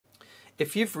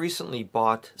If you've recently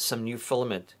bought some new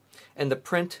filament and the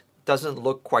print doesn't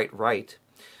look quite right,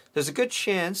 there's a good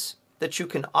chance that you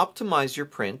can optimize your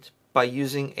print by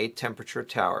using a temperature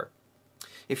tower.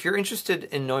 If you're interested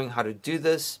in knowing how to do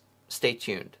this, stay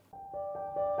tuned.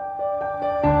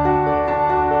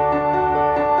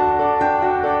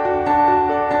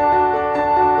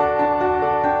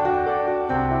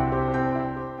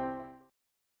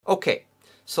 Okay,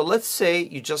 so let's say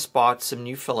you just bought some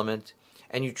new filament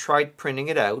and you tried printing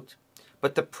it out,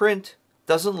 but the print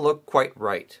doesn't look quite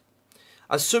right.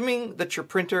 Assuming that your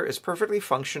printer is perfectly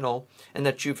functional and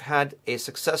that you've had a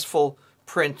successful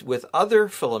print with other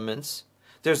filaments,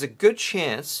 there's a good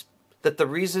chance that the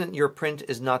reason your print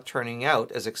is not turning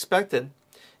out as expected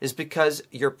is because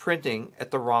you're printing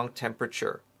at the wrong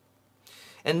temperature.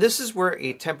 And this is where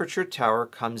a temperature tower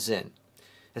comes in.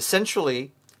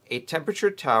 Essentially, a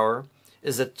temperature tower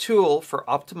is a tool for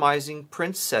optimizing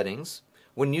print settings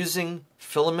when using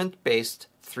filament-based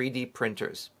 3D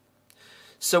printers.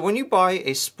 So when you buy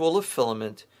a spool of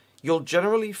filament, you'll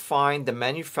generally find the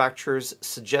manufacturer's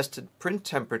suggested print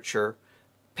temperature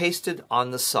pasted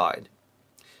on the side.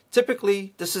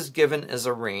 Typically, this is given as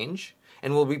a range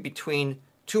and will be between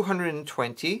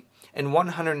 220 and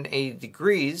 180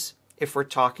 degrees if we're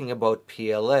talking about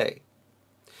PLA.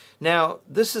 Now,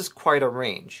 this is quite a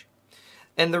range.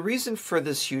 And the reason for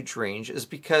this huge range is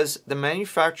because the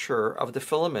manufacturer of the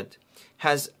filament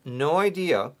has no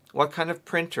idea what kind of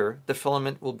printer the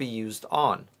filament will be used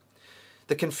on.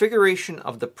 The configuration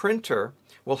of the printer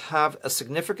will have a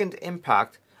significant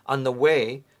impact on the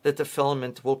way that the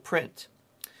filament will print.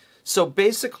 So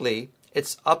basically,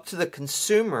 it's up to the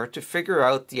consumer to figure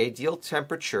out the ideal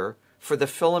temperature for the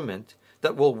filament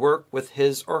that will work with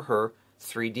his or her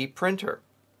 3D printer.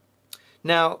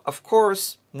 Now, of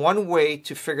course, one way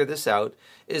to figure this out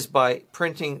is by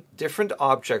printing different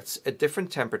objects at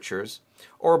different temperatures,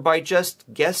 or by just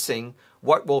guessing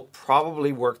what will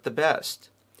probably work the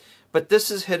best. But this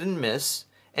is hit and miss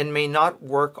and may not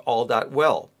work all that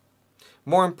well.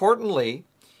 More importantly,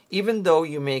 even though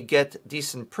you may get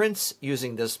decent prints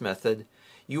using this method,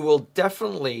 you will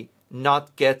definitely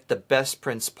not get the best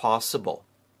prints possible.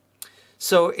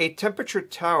 So a temperature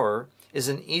tower is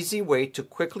an easy way to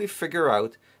quickly figure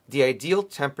out the ideal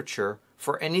temperature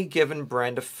for any given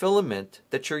brand of filament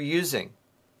that you're using.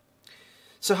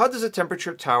 So how does a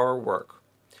temperature tower work?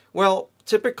 Well,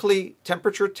 typically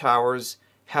temperature towers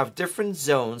have different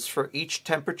zones for each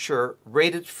temperature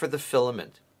rated for the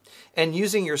filament. And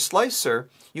using your slicer,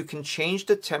 you can change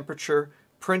the temperature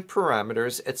print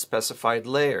parameters at specified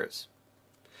layers.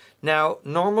 Now,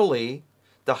 normally,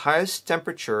 the highest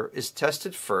temperature is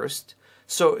tested first,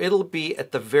 so it'll be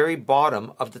at the very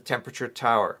bottom of the temperature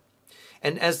tower.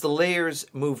 And as the layers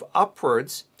move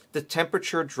upwards, the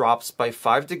temperature drops by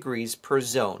 5 degrees per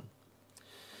zone.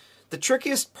 The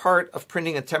trickiest part of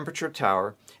printing a temperature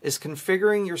tower is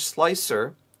configuring your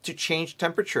slicer to change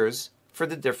temperatures for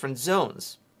the different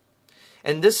zones.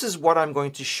 And this is what I'm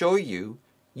going to show you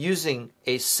using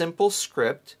a simple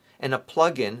script and a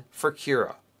plugin for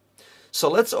Cura. So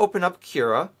let's open up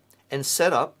Cura and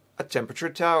set up a temperature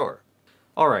tower.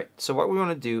 Alright, so what we want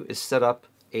to do is set up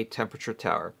a temperature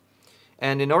tower.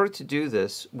 And in order to do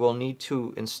this, we'll need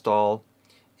to install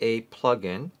a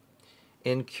plugin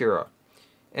in Cura.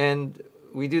 And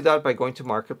we do that by going to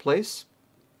Marketplace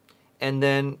and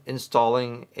then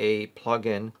installing a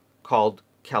plugin called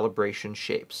Calibration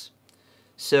Shapes.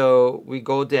 So we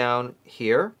go down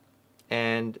here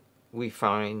and we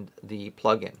find the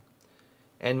plugin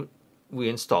and we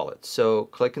install it. So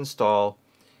click install,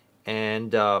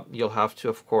 and you'll have to,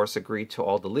 of course, agree to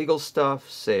all the legal stuff,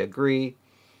 say agree,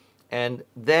 and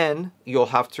then you'll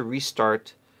have to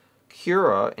restart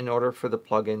Cura in order for the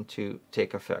plugin to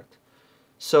take effect.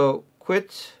 So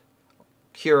quit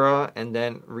Cura and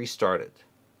then restart it.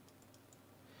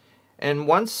 And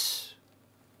once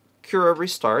Cura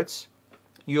restarts,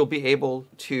 you'll be able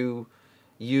to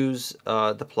use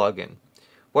the plugin.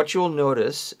 What you'll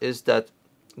notice is that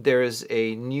there is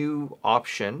a new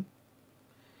option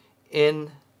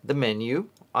in the menu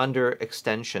under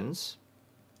extensions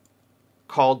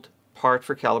called part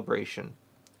for calibration.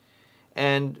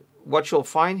 And what you'll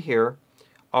find here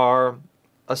are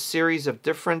a series of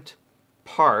different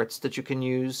parts that you can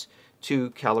use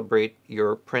to calibrate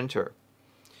your printer.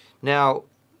 Now,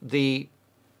 the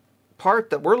part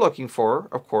that we're looking for,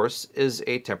 of course, is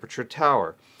a temperature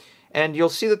tower. And you'll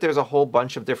see that there's a whole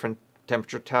bunch of different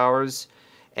temperature towers,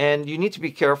 and you need to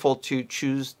be careful to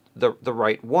choose the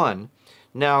right one.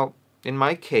 Now, in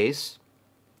my case,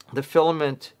 the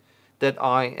filament that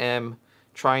I am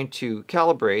trying to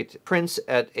calibrate prints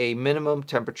at a minimum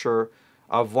temperature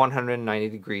of 190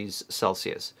 degrees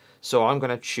Celsius. So I'm going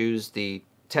to choose the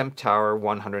temp tower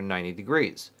 190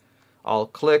 degrees. I'll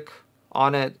click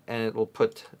on it and it will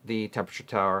put the temperature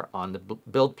tower on the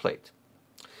build plate.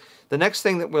 The next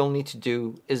thing that we'll need to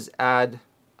do is add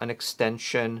an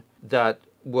extension that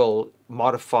will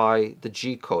modify the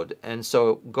G-code. And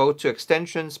so go to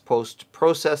Extensions,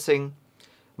 Post-Processing,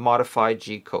 Modify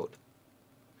G-code.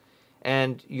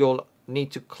 And you'll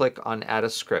need to click on Add a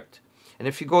Script. And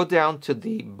if you go down to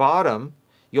the bottom,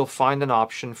 you'll find an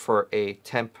option for a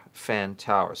temp fan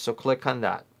tower. So click on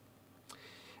that.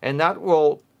 And that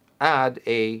will add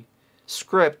a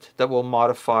script that will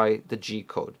modify the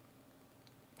G-code.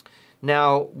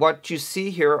 Now, what you see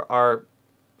here are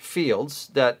fields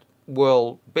that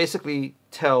will basically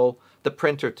tell the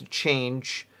printer to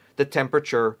change the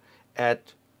temperature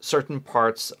at certain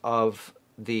parts of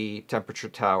the temperature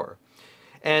tower.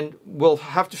 And we'll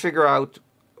have to figure out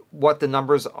what the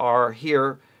numbers are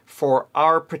here for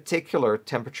our particular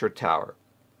temperature tower.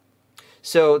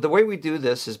 So the way we do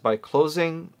this is by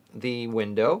closing the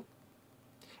window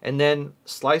and then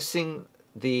slicing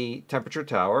the temperature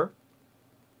tower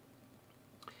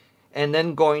and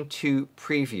then going to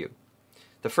preview.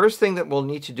 The first thing that we'll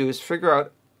need to do is figure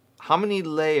out how many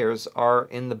layers are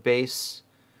in the base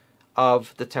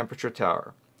of the temperature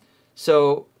tower.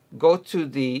 So go to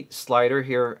the slider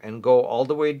here and go all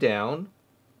the way down,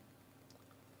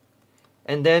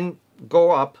 and then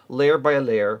go up layer by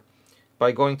layer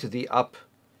by going to the up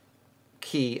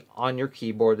key on your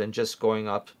keyboard and just going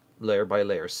up layer by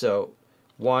layer. So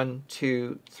 1,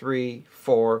 2, 3,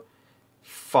 4,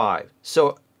 5.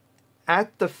 So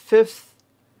at the 5th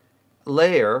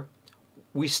layer,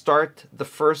 we start the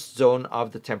first zone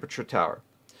of the temperature tower.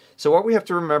 So what we have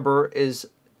to remember is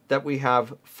that we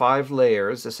have 5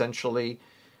 layers essentially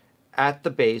at the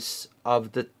base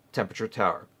of the temperature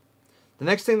tower. The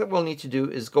next thing that we'll need to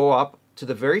do is go up to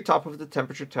the very top of the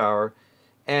temperature tower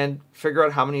and figure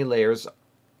out how many layers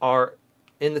are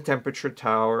in the temperature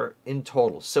tower in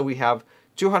total. So we have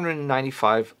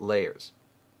 295 layers.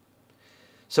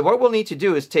 So what we'll need to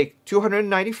do is take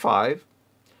 295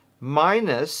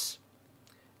 minus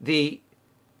the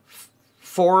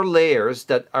 4 layers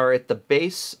that are at the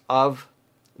base of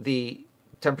the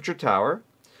temperature tower.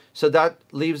 So that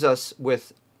leaves us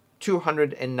with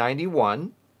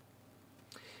 291.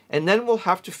 And then we'll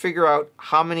have to figure out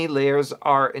how many layers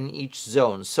are in each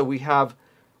zone. So we have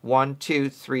 1, 2,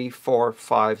 3, 4,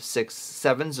 5, 6,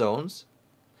 7 zones.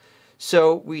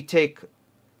 So we take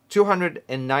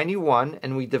 291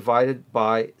 and we divide it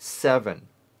by 7.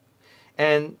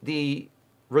 And the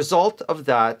result of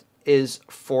that is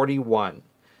 41.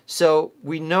 So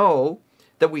we know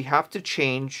that we have to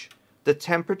change the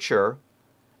temperature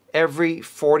every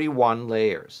 41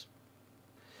 layers.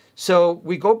 So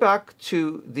we go back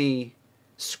to the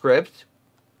script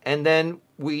and then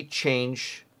we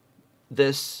change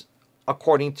this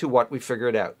according to what we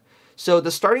figured out. So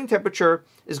the starting temperature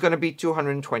is going to be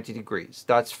 220 degrees.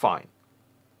 That's fine.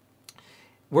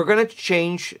 We're going to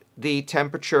change the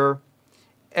temperature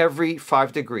every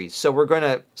 5 degrees. So we're going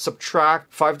to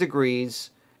subtract 5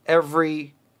 degrees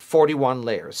every 41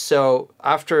 layers. So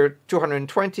after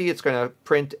 220, it's going to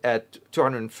print at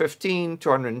 215,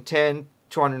 210,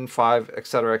 205,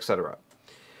 etc., etc.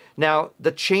 Now,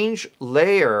 the change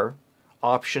layer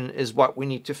option is what we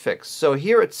need to fix. So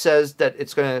here it says that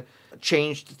it's going to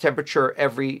change the temperature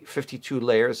every 52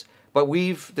 layers, but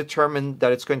we've determined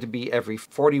that it's going to be every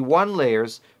 41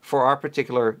 layers for our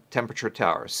particular temperature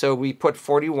tower. So we put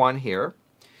 41 here,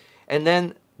 and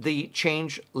then the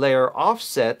change layer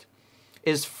offset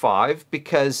is 5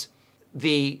 because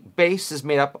the base is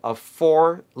made up of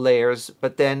 4 layers,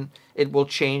 but then it will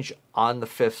change on the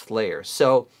 5th layer.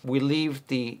 So we leave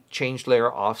the change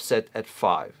layer offset at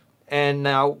 5. And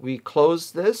now we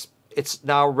close this. It's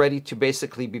now ready to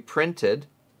basically be printed.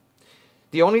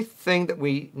 The only thing that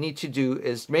we need to do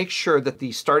is make sure that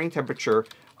the starting temperature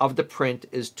of the print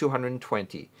is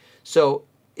 220. So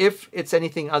if it's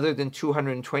anything other than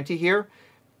 220 here,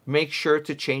 make sure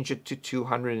to change it to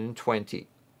 220.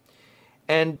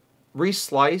 And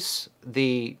reslice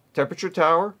the temperature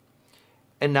tower,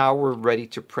 and now we're ready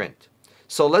to print.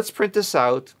 So let's print this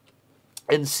out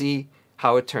and see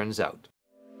how it turns out.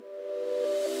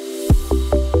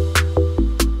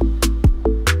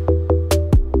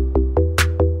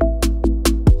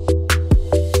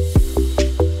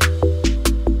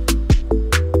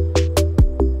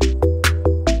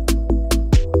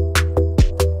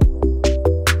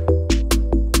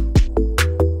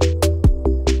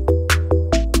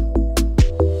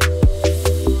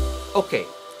 Okay,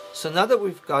 so now that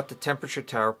we've got the temperature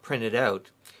tower printed out,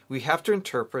 we have to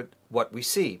interpret what we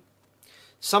see.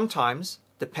 Sometimes,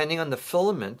 depending on the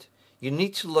filament, you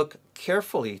need to look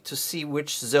carefully to see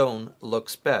which zone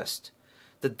looks best.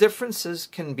 The differences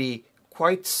can be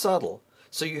quite subtle,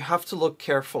 so you have to look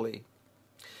carefully.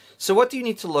 So what do you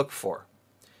need to look for?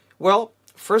 Well,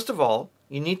 first of all,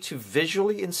 you need to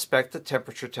visually inspect the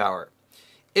temperature tower.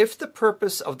 If the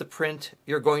purpose of the print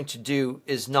you're going to do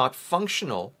is not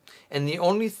functional, and the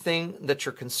only thing that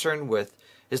you're concerned with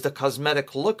is the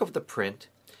cosmetic look of the print,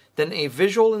 then a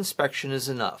visual inspection is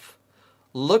enough.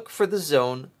 Look for the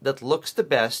zone that looks the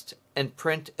best and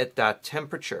print at that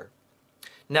temperature.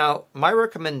 Now, my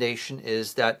recommendation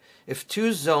is that if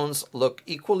two zones look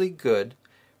equally good,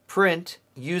 print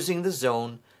using the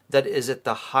zone that is at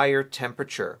the higher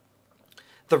temperature.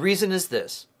 The reason is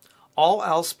this: all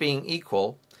else being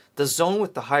equal, the zone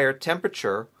with the higher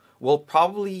temperature will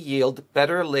probably yield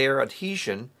better layer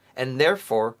adhesion and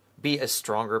therefore be a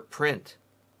stronger print.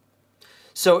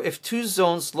 So if two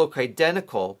zones look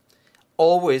identical,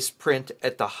 always print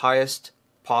at the highest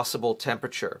possible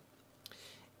temperature.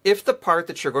 If the part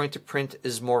that you're going to print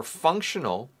is more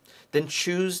functional, then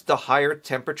choose the higher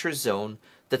temperature zone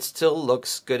that still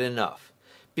looks good enough.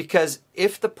 Because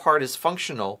if the part is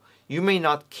functional, you may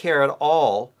not care at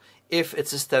all if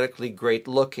it's aesthetically great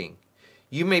looking.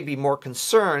 You may be more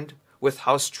concerned with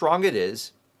how strong it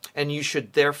is, and you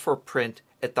should therefore print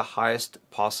at the highest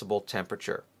possible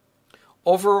temperature.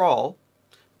 Overall,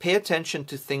 pay attention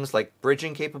to things like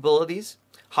bridging capabilities,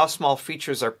 how small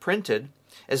features are printed,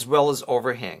 as well as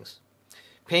overhangs.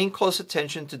 Paying close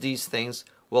attention to these things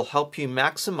will help you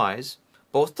maximize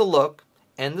both the look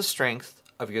and the strength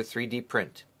of your 3D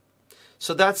print.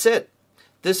 So that's it.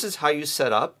 This is how you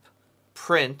set up,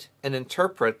 print, and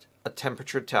interpret a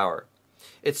temperature tower.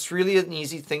 It's really an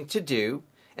easy thing to do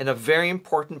and a very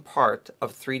important part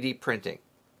of 3D printing.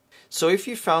 So if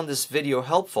you found this video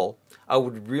helpful, I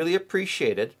would really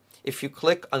appreciate it if you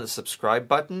click on the subscribe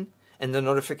button and the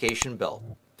notification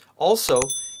bell. Also,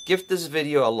 give this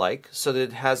video a like so that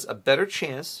it has a better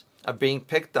chance of being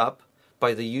picked up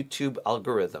by the YouTube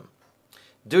algorithm.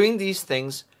 Doing these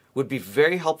things would be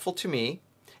very helpful to me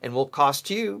and will cost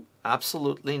you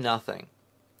absolutely nothing.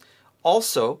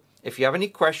 Also, if you have any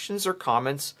questions or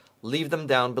comments, leave them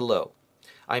down below.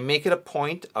 I make it a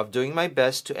point of doing my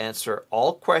best to answer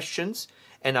all questions,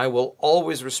 and I will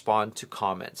always respond to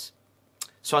comments.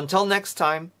 So until next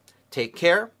time, take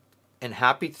care and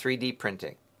happy 3D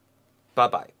printing.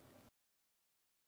 Bye-bye.